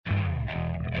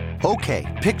Okay,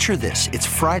 picture this. It's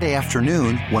Friday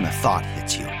afternoon when a thought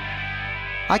hits you.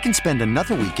 I can spend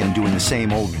another weekend doing the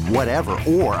same old whatever,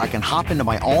 or I can hop into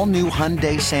my all-new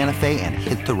Hyundai Santa Fe and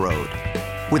hit the road.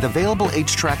 With available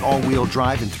H-Track all-wheel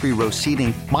drive and 3-row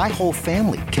seating, my whole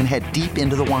family can head deep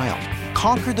into the wild.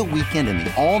 Conquer the weekend in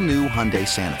the all-new Hyundai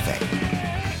Santa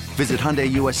Fe. Visit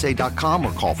HyundaiUSA.com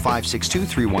or call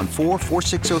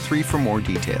 562-314-4603 for more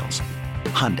details.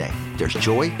 Hyundai, there's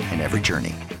joy in every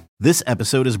journey. This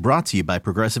episode is brought to you by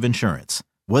Progressive Insurance.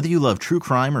 Whether you love true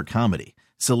crime or comedy,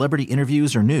 celebrity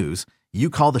interviews or news, you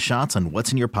call the shots on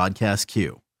what's in your podcast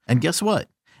queue. And guess what?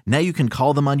 Now you can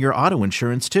call them on your auto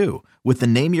insurance too with the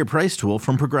Name Your Price tool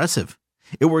from Progressive.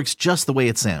 It works just the way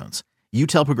it sounds. You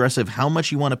tell Progressive how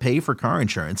much you want to pay for car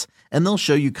insurance, and they'll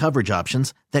show you coverage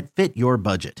options that fit your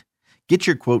budget. Get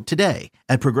your quote today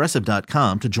at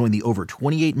Progressive.com to join the over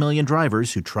 28 million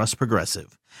drivers who trust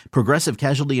Progressive. Progressive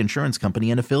Casualty Insurance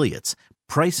Company and Affiliates.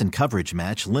 Price and coverage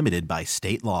match limited by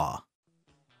state law.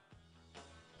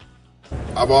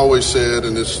 I've always said,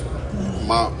 and it's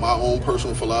my own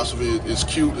personal philosophy, it's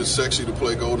cute, it's sexy to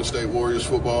play Golden State Warriors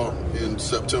football in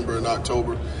September and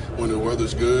October when the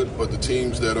weather's good, but the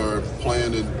teams that are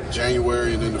playing in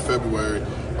January and into February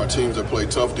are teams that play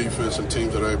tough defense and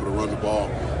teams that are able to run the ball,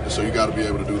 and so you got to be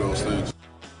able to do those things.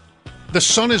 The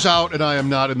sun is out and I am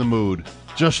not in the mood.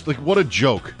 Just like, what a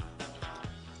joke.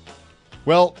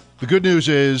 Well, the good news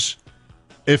is,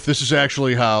 if this is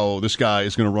actually how this guy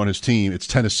is going to run his team, it's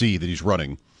Tennessee that he's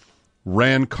running.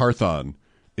 Ran Carthon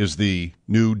is the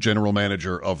new general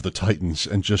manager of the Titans,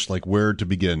 and just like where to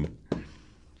begin.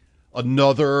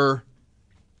 Another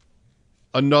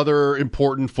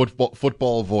important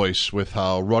football voice with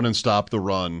how run and stop the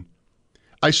run.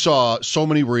 I saw so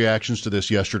many reactions to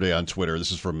this yesterday on Twitter.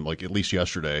 This is from like at least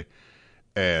yesterday.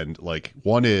 And like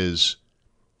one is,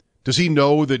 does he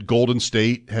know that Golden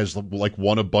State has like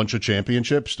won a bunch of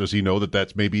championships? Does he know that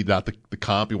that's maybe not the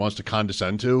comp he wants to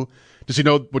condescend to? Does he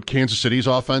know what Kansas City's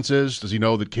offense is? Does he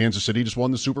know that Kansas City just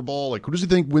won the Super Bowl? Like, who does he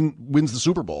think wins the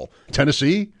Super Bowl?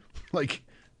 Tennessee? Like,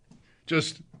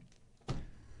 just...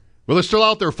 Well, they're still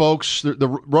out there, folks. The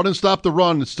run and stop the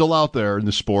run is still out there in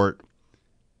the sport.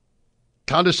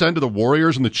 Condescend to the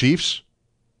Warriors and the Chiefs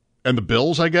and the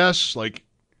Bills, I guess. Like,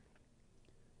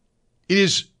 it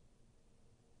is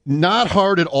not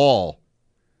hard at all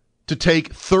to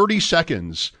take 30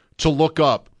 seconds to look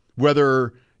up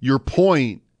whether your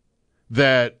point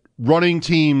that running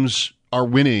teams are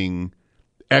winning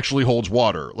actually holds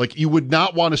water. Like, you would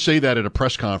not want to say that at a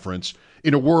press conference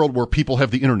in a world where people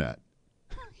have the internet.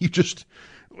 You just,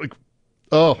 like,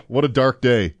 oh, what a dark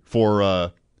day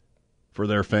for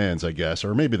their fans, I guess.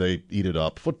 Or maybe they eat it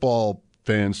up. Football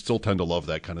fans still tend to love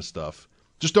that kind of stuff.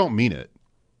 Just don't mean it.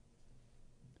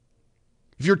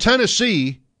 If you're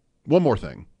Tennessee, one more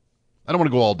thing. I don't want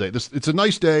to go all day. It's a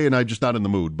nice day, and I'm just not in the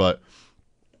mood. But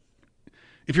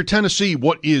if you're Tennessee,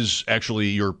 what is actually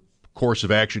your course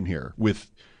of action here with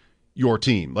your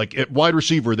team? Like, at wide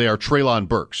receiver, they are Treylon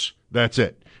Burks. That's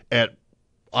it.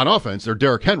 On offense, they're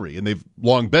Derrick Henry, and they've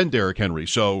long been Derrick Henry.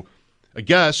 So I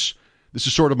guess this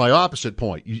is sort of my opposite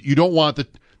point. You don't want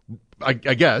I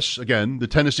guess, again, the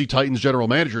Tennessee Titans general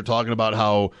manager talking about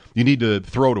how you need to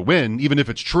throw to win, even if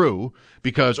it's true,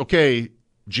 because, okay,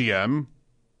 GM,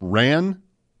 Ran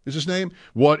is his name?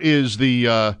 What is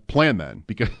the plan then?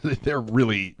 Because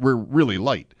we're really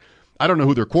light. I don't know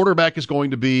who their quarterback is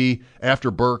going to be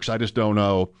after Burks. I just don't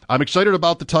know. I'm excited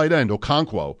about the tight end,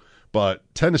 Okonkwo. But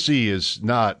Tennessee is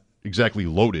not exactly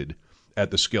loaded at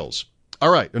the skills. All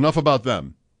right, enough about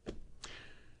them.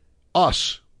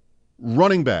 Us,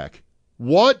 running back.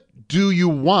 What do you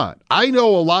want? I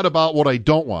know a lot about what I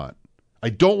don't want. I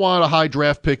don't want a high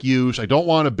draft pick use. I don't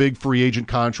want a big free agent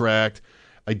contract.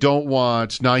 I don't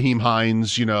want Nyheim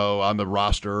Hines, on the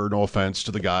roster. No offense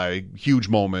to the guy. Huge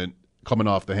moment coming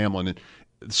off the Hamlin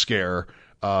scare.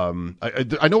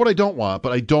 I know what I don't want,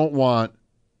 but I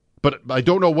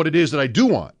don't know what it is that I do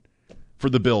want for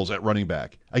the Bills at running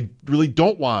back. I really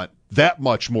don't want that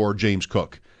much more James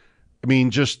Cook. I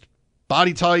mean, just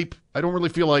body type, I don't really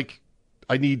feel like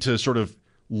I need to sort of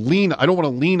lean. I don't want to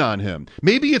lean on him.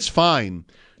 Maybe it's fine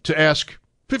to ask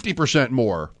 50%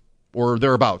 more or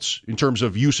thereabouts in terms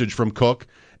of usage from Cook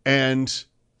and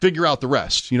figure out the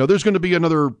rest. There's going to be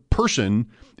another person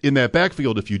in that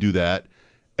backfield if you do that.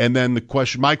 And then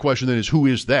my question then is, who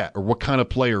is that? Or what kind of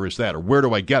player is that? Or where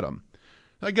do I get him?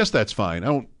 I guess that's fine. I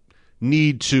don't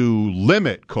need to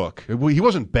limit Cook. He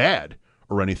wasn't bad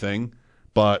or anything,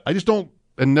 but I just don't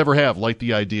and never have liked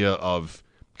the idea of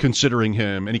considering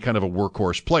him any kind of a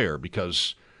workhorse player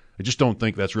because I just don't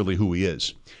think that's really who he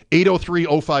is.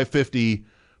 803-0550,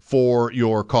 for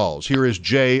your calls. Here is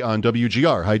Jay on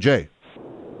WGR. Hi, Jay.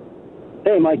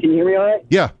 Hey, Mike, can you hear me all right?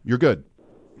 Yeah, you're good.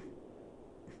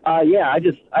 I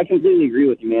completely agree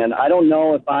with you, man. I don't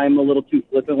know if I'm a little too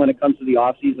flippant when it comes to the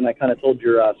offseason. I kind of told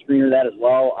your screener that as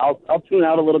well. I'll tune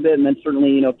out a little bit and then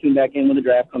certainly, tune back in when the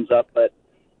draft comes up. But,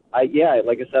 like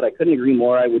I said, I couldn't agree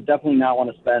more. I would definitely not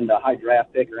want to spend a high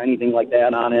draft pick or anything like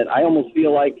that on it. I almost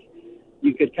feel like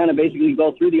you could kind of basically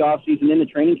go through the offseason into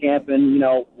training camp and,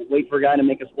 wait for a guy to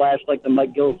make a splash like the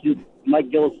Mike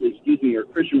Gillislee, or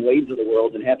Christian Wade's of the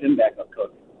world and have him back up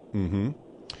Cook. Mm-hmm.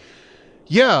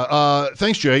 Yeah,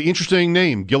 thanks, Jay. Interesting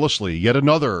name, Gillislee. Yet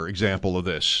another example of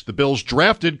this. The Bills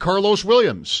drafted Carlos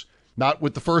Williams. Not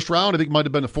with the first round. I think it might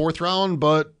have been the fourth round,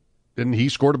 and he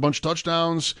scored a bunch of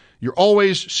touchdowns. You're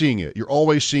always seeing it. You're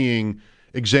always seeing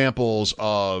examples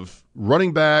of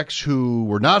running backs who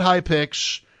were not high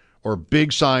picks or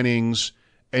big signings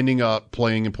ending up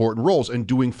playing important roles and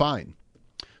doing fine.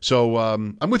 So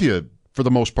I'm with you for the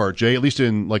most part, Jay, at least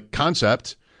in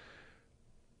concept.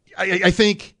 I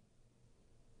think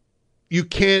you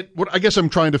can't. I guess I'm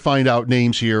trying to find out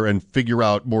names here and figure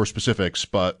out more specifics.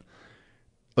 But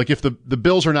if the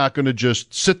Bills are not going to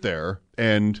just sit there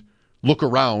and look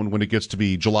around when it gets to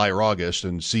be July or August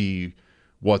and see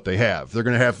what they have, they're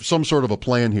going to have some sort of a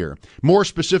plan here. More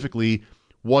specifically,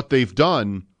 what they've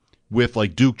done with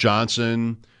Duke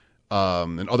Johnson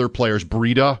and other players.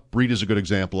 Breida is a good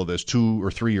example of this. 2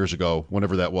 or 3 years ago,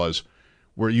 whenever that was,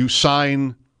 where you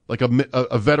sign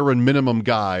a veteran minimum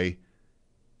guy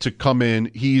to come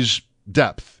in. He's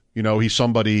depth. He's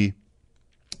somebody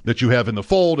that you have in the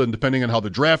fold, and depending on how the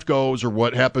draft goes or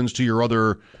what happens to your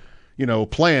other,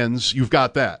 plans, you've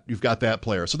got that. You've got that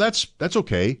player. So that's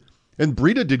okay. And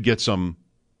Breida did get somewhat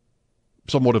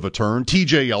of a turn.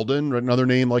 TJ Yeldon, another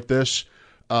name like this.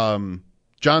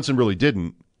 Johnson really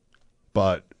didn't,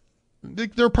 but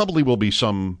there probably will be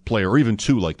some player, or even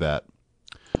two like that.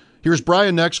 Here's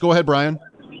Brian next. Go ahead, Brian.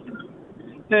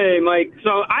 Hey, Mike. So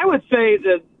I would say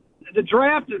that the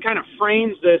draft kind of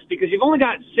frames this because you've only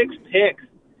got 6 picks.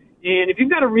 And if you've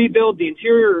got to rebuild the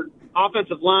interior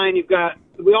offensive line,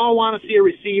 we all want to see a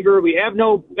receiver. We have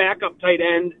no backup tight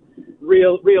end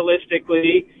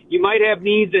realistically. You might have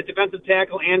needs at defensive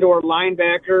tackle and or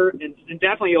linebacker, and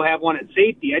definitely you'll have one at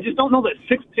safety. I just don't know that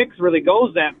 6 picks really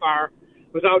goes that far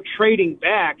without trading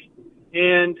back.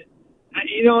 And,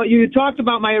 you talked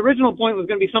about my original point was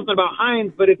going to be something about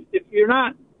Hines, but if you're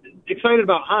not excited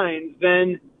about Hines,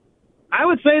 then I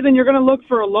would say then you're going to look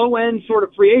for a low-end sort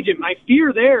of free agent. My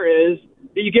fear there is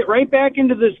that you get right back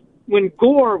into this when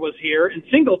Gore was here and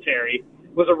Singletary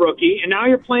was a rookie, and now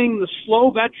you're playing the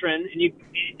slow veteran, and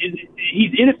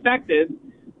he's ineffective,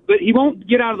 but he won't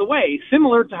get out of the way,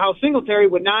 similar to how Singletary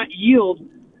would not yield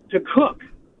to Cook,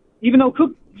 even though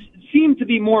Cook seemed to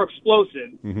be more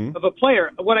explosive of a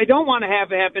player. What I don't want to have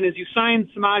happen is you sign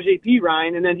Samaje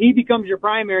Perine, and then he becomes your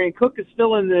primary, and Cook is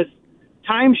still in this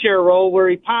timeshare role where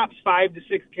he pops 5 to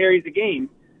 6 carries a game.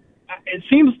 It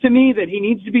seems to me that he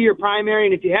needs to be your primary,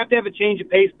 and if you have to have a change of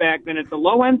pace back, then it's a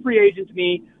low-end free agent to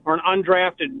me or an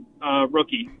undrafted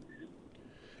rookie.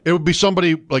 It would be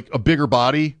somebody like a bigger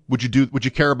body. Would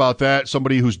you care about that?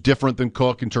 Somebody who's different than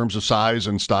Cook in terms of size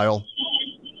and style?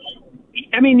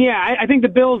 I mean, yeah, I think the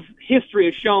Bills' history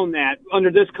has shown that under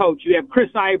this coach. You have Chris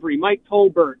Ivory, Mike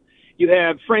Tolbert, you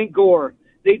have Frank Gore.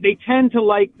 They tend to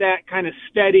like that kind of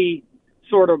steady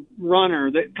sort of runner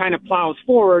that kind of plows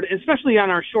forward, especially on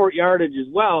our short yardage as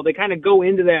well. They kind of go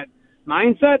into that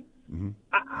mindset. Mm-hmm.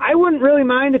 I wouldn't really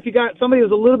mind if you got somebody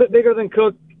who's a little bit bigger than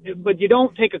Cook, but you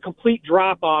don't take a complete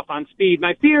drop-off on speed.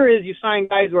 My fear is you sign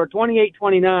guys who are 28,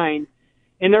 29,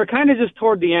 and they're kind of just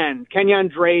toward the end. Kenyon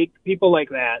Drake, people like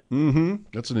that. Mm-hmm.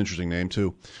 That's an interesting name,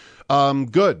 too.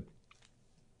 Good.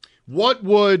 What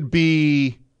would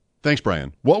be – thanks,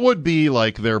 Brian. What would be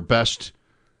like their best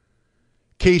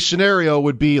case scenario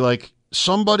would be like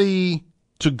somebody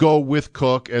to go with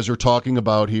Cook, as we're talking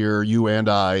about here, you and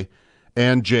I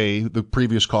and Jay, the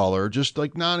previous caller, just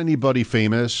like not anybody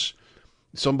famous,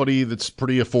 somebody that's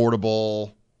pretty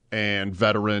affordable and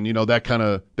veteran, that kind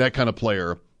of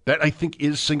player. That I think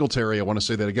is Singletary. I want to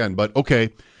say that again, but okay.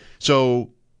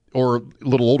 So, or a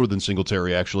little older than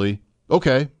Singletary, actually.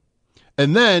 Okay.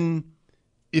 And then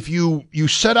if you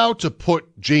set out to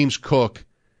put James Cook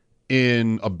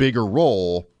in a bigger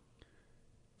role,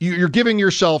 you're giving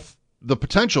yourself the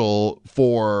potential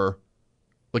for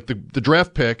like the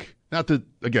draft pick. Not that,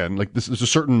 again, like there's a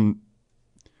certain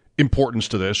importance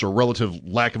to this or relative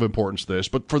lack of importance to this,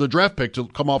 but for the draft pick to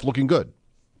come off looking good.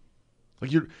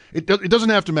 Like it doesn't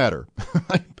have to matter.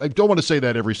 I don't want to say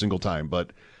that every single time,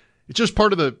 but it's just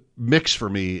part of the mix for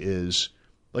me is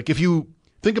like if you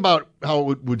Think about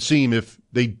how it would seem if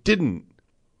they didn't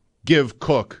give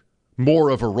Cook more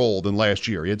of a role than last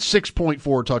year. He had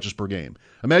 6.4 touches per game.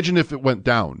 Imagine if it went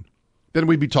down. Then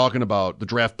we'd be talking about the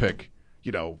draft pick,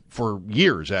 for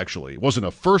years, actually. It wasn't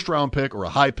a first-round pick or a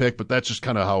high pick, but that's just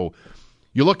kind of how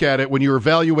you look at it when you're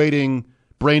evaluating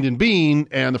Brandon Beane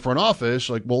and the front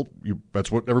office.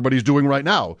 That's what everybody's doing right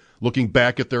now, looking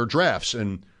back at their drafts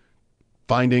and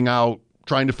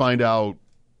trying to find out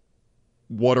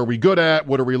what are we good at,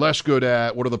 what are we less good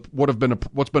at,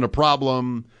 what's been a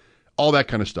problem, all that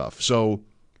kind of stuff. So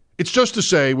it's just to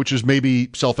say, which is maybe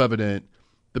self-evident,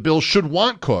 the Bills should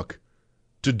want Cook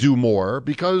to do more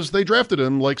because they drafted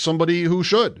him like somebody who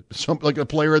should, like a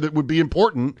player that would be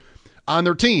important on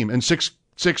their team, and six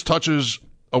touches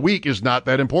a week is not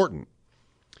that important.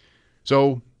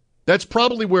 So that's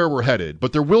probably where we're headed,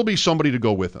 but there will be somebody to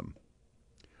go with him.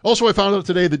 Also, I found out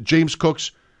today that James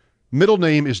Cook's middle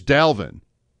name is Dalvin,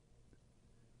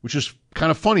 which is kind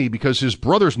of funny because his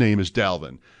brother's name is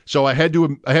Dalvin. So I had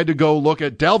to go look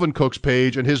at Dalvin Cook's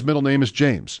page, and his middle name is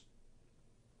James.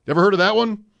 Ever heard of that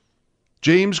one?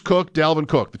 James Cook, Dalvin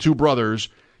Cook, the two brothers,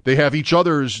 they have each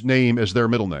other's name as their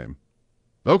middle name.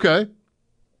 Okay.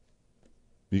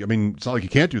 I mean, it's not like you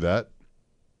can't do that.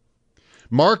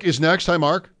 Mark is next. Hi,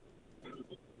 Mark.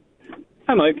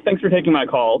 Hi, Mike. Thanks for taking my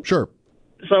call. Sure.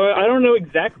 So I don't know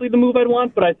exactly the move I'd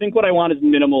want, but I think what I want is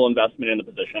minimal investment in the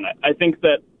position. I think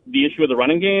that the issue with the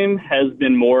running game has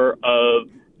been more of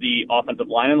the offensive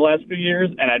line in the last few years,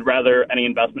 and I'd rather any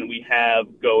investment we have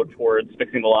go towards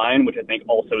fixing the line, which I think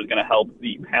also is going to help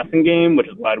the passing game, which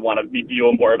is what I'd want to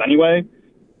view more of anyway.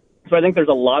 So I think there's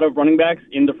a lot of running backs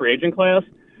in the free agent class.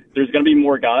 There's going to be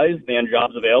more guys than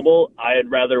jobs available. I'd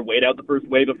rather wait out the first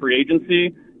wave of free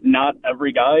agency. Not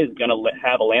every guy is going to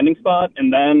have a landing spot,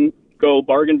 and then go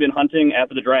bargain bin hunting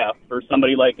after the draft for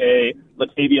somebody like a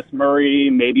Latavius Murray,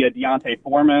 maybe a Deontay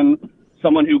Foreman,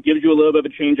 someone who gives you a little bit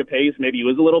of a change of pace, maybe who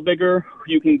is a little bigger,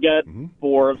 who you can get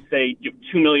for, say,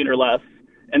 $2 million or less,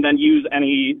 and then use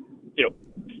any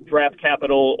draft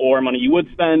capital or money you would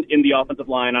spend in the offensive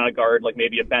line on a guard like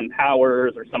maybe a Ben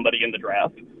Powers or somebody in the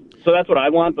draft. So that's what I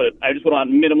want, but I just would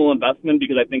want minimal investment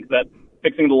because I think that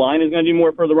fixing the line is going to do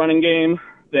more for the running game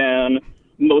than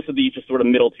most of these just sort of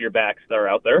middle-tier backs that are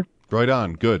out there. Right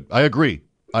on. Good. I agree.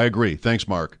 Thanks,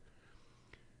 Mark.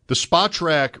 The Spot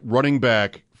Track running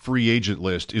back free agent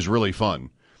list is really fun.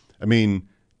 I mean,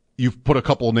 you've put a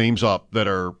couple names up that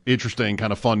are interesting,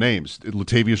 kind of fun names.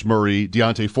 Latavius Murray,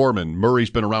 Deontay Foreman. Murray's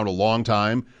been around a long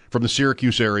time, from the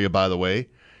Syracuse area, by the way.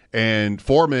 And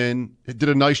Foreman did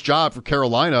a nice job for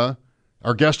Carolina.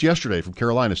 Our guest yesterday from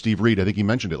Carolina, Steve Reed, I think he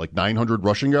mentioned it, like 900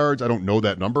 rushing yards. I don't know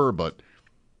that number, but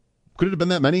could it have been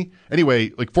that many?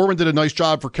 Anyway, Foreman did a nice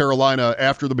job for Carolina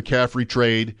after the McCaffrey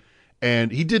trade,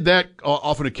 and he did that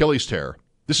off an Achilles tear.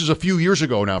 This is a few years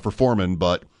ago now for Foreman,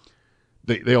 but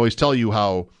they always tell you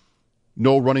how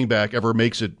no running back ever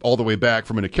makes it all the way back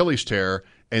from an Achilles tear,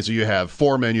 and so you have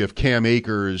Foreman, you have Cam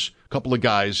Akers, a couple of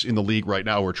guys in the league right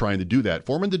now who are trying to do that.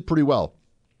 Foreman did pretty well.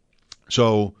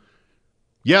 So,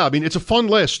 yeah, I mean, it's a fun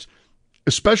list,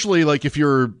 especially if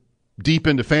you're deep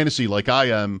into fantasy like I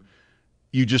am.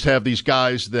 You just have these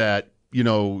guys that,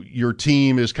 your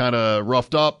team is kind of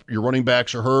roughed up, your running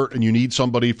backs are hurt, and you need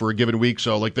somebody for a given week.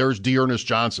 So, there's Dearness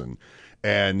Johnson.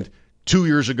 And 2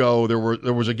 years ago, there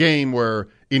was a game where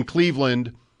in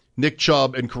Cleveland, Nick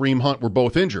Chubb and Kareem Hunt were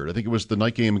both injured. I think it was the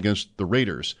night game against the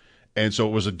Raiders. And so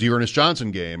it was a Dearness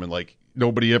Johnson game, and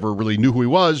nobody ever really knew who he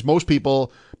was, most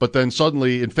people. But then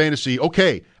suddenly in fantasy,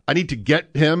 okay, I need to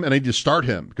get him and I need to start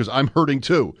him because I'm hurting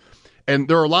too. And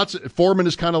there are lots of, Foreman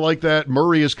is kind of like that.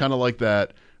 Murray is kind of like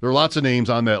that. There are lots of names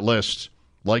on that list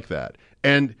like that.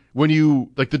 And when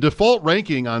you, the default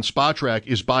ranking on Spot Track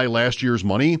is by last year's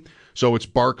money. So it's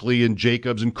Barkley and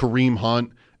Jacobs and Kareem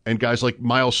Hunt and guys like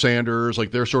Miles Sanders,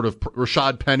 they're sort of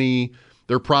Rashad Penny.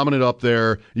 They're prominent up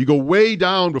there. You go way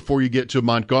down before you get to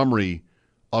Montgomery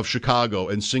of Chicago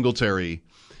and Singletary.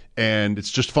 And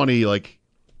it's just funny,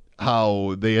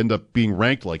 how they end up being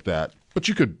ranked like that. But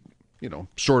you could,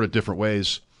 sort it different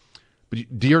ways.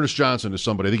 But Dearness Johnson is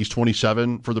somebody, I think he's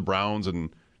 27 for the Browns. And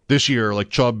this year,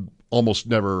 Chubb almost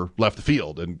never left the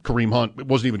field. And Kareem Hunt, it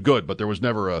wasn't even good, but there was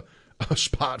never a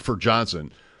spot for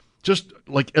Johnson. Just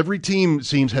every team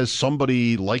seems has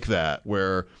somebody like that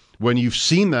where when you've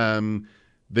seen them,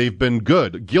 they've been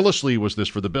good. Gillislee was this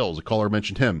for the Bills. A caller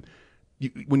mentioned him.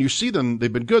 When you see them,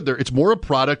 they've been good. It's more a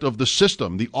product of the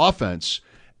system, the offense,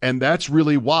 and that's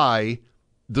really why,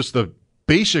 the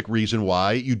basic reason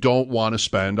why you don't want to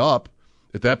spend up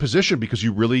at that position because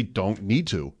you really don't need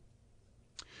to.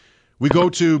 We go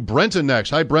to Brenton next.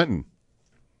 Hi, Brenton.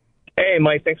 Hey,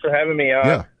 Mike. Thanks for having me.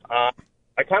 Yeah.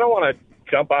 I kind of want to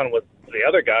jump on with the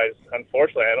other guys.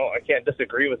 Unfortunately, I can't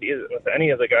disagree with any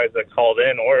of the guys that called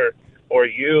in or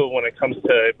you when it comes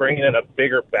to bringing in a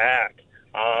bigger back,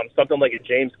 something like a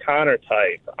James Conner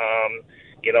type.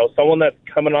 Someone that's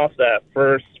coming off that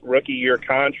first rookie year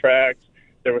contract.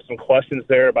 There were some questions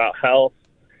there about health,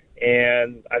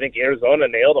 and I think Arizona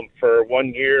nailed him for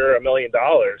 1 year, $1 million.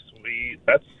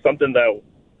 That's something that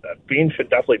Bean should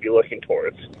definitely be looking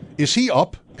towards. Is he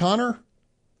up, Connor?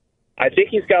 I think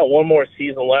he's got one more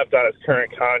season left on his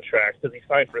current contract because he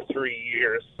signed for 3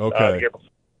 years. Okay. Year before.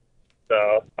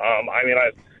 So,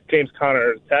 James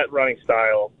Conner, that running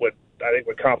style would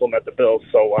complement the Bills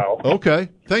so well. Okay.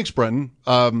 Thanks, Brenton.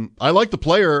 I like the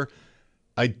player.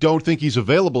 I don't think he's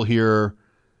available here.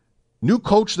 New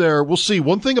coach there. We'll see.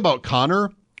 One thing about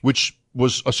Conner, which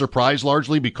was a surprise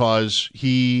largely because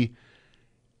he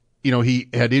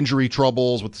had injury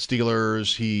troubles with the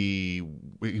Steelers. He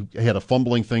had a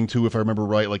fumbling thing too, if I remember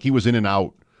right. Like he was in and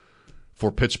out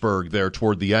for Pittsburgh there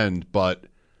toward the end, but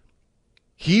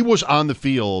he was on the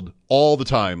field all the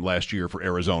time last year for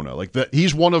Arizona. Like that,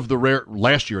 he's one of the rare,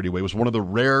 last year anyway, was one of the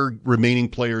rare remaining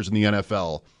players in the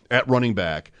NFL at running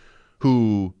back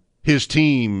who his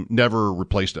team never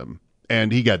replaced him.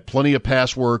 And he got plenty of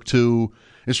pass work too.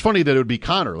 It's funny that it would be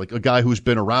Conner, like a guy who's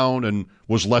been around and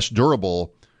was less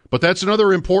durable. But that's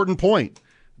another important point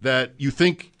that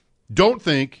don't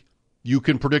think you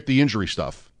can predict the injury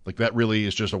stuff. Like that really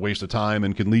is just a waste of time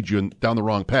and can lead you down the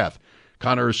wrong path.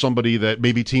 Conner is somebody that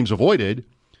maybe teams avoided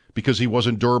because he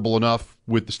wasn't durable enough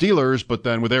with the Steelers, but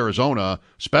then with Arizona,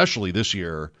 especially this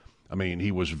year, I mean,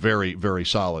 he was very, very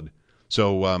solid.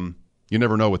 So you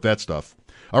never know with that stuff.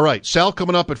 All right, Sal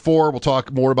coming up at 4. We'll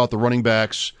talk more about the running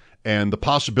backs and the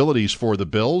possibilities for the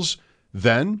Bills.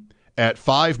 Then at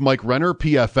 5, Mike Renner,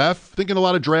 PFF. Thinking a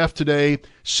lot of draft today.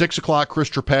 6 o'clock, Chris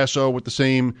Trapasso with the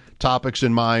same topics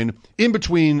in mind. In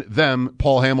between them,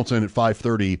 Paul Hamilton at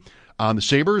 5:30 on the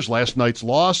Sabres. Last night's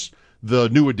loss. The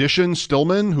new addition,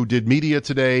 Stillman, who did media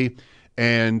today,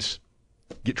 and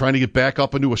trying to get back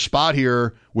up into a spot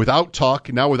here without Tuck,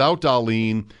 now without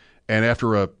Dahlin, and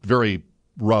after a very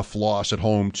rough loss at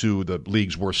home to the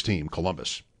league's worst team,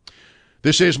 Columbus.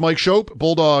 This is Mike Schopp.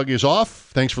 Bulldog is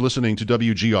off. Thanks for listening to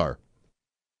WGR.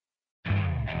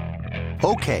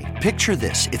 Okay, picture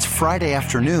this. It's Friday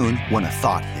afternoon when a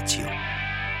thought hits you.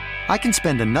 I can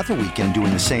spend another weekend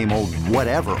doing the same old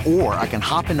whatever, or I can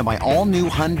hop into my all-new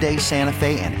Hyundai Santa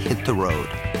Fe and hit the road.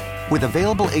 With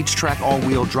available H-Track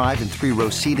all-wheel drive and 3-row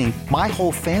seating, my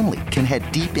whole family can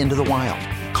head deep into the wild.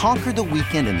 Conquer the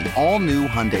weekend in the all-new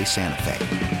Hyundai Santa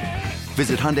Fe.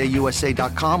 Visit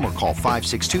HyundaiUSA.com or call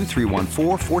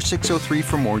 562-314-4603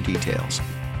 for more details.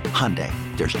 Hyundai,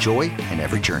 there's joy in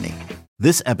every journey.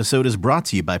 This episode is brought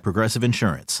to you by Progressive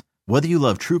Insurance. Whether you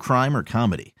love true crime or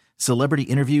comedy, celebrity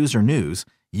interviews or news,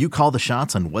 you call the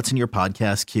shots on what's in your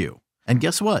podcast queue. And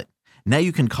guess what? Now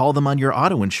you can call them on your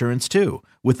auto insurance too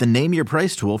with the Name Your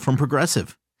Price tool from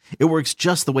Progressive. It works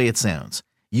just the way it sounds.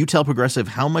 You tell Progressive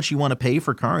how much you want to pay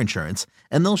for car insurance,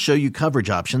 and they'll show you coverage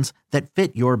options that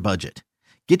fit your budget.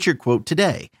 Get your quote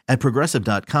today at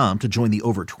Progressive.com to join the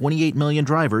over 28 million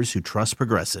drivers who trust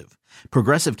Progressive.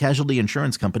 Progressive Casualty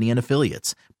Insurance Company and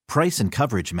Affiliates. Price and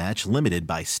coverage match limited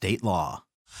by state law.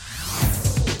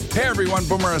 Hey everyone,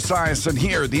 Boomer Esiason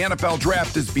here. The NFL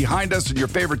draft is behind us and your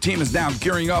favorite team is now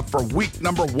gearing up for week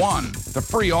number 1. The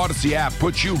free Odyssey app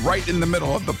puts you right in the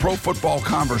middle of the pro football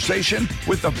conversation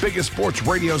with the biggest sports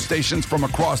radio stations from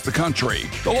across the country.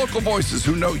 The local voices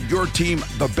who know your team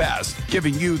the best,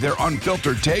 giving you their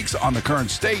unfiltered takes on the current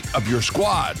state of your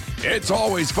squad. It's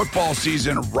always football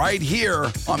season right here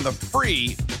on the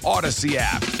free Odyssey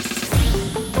app.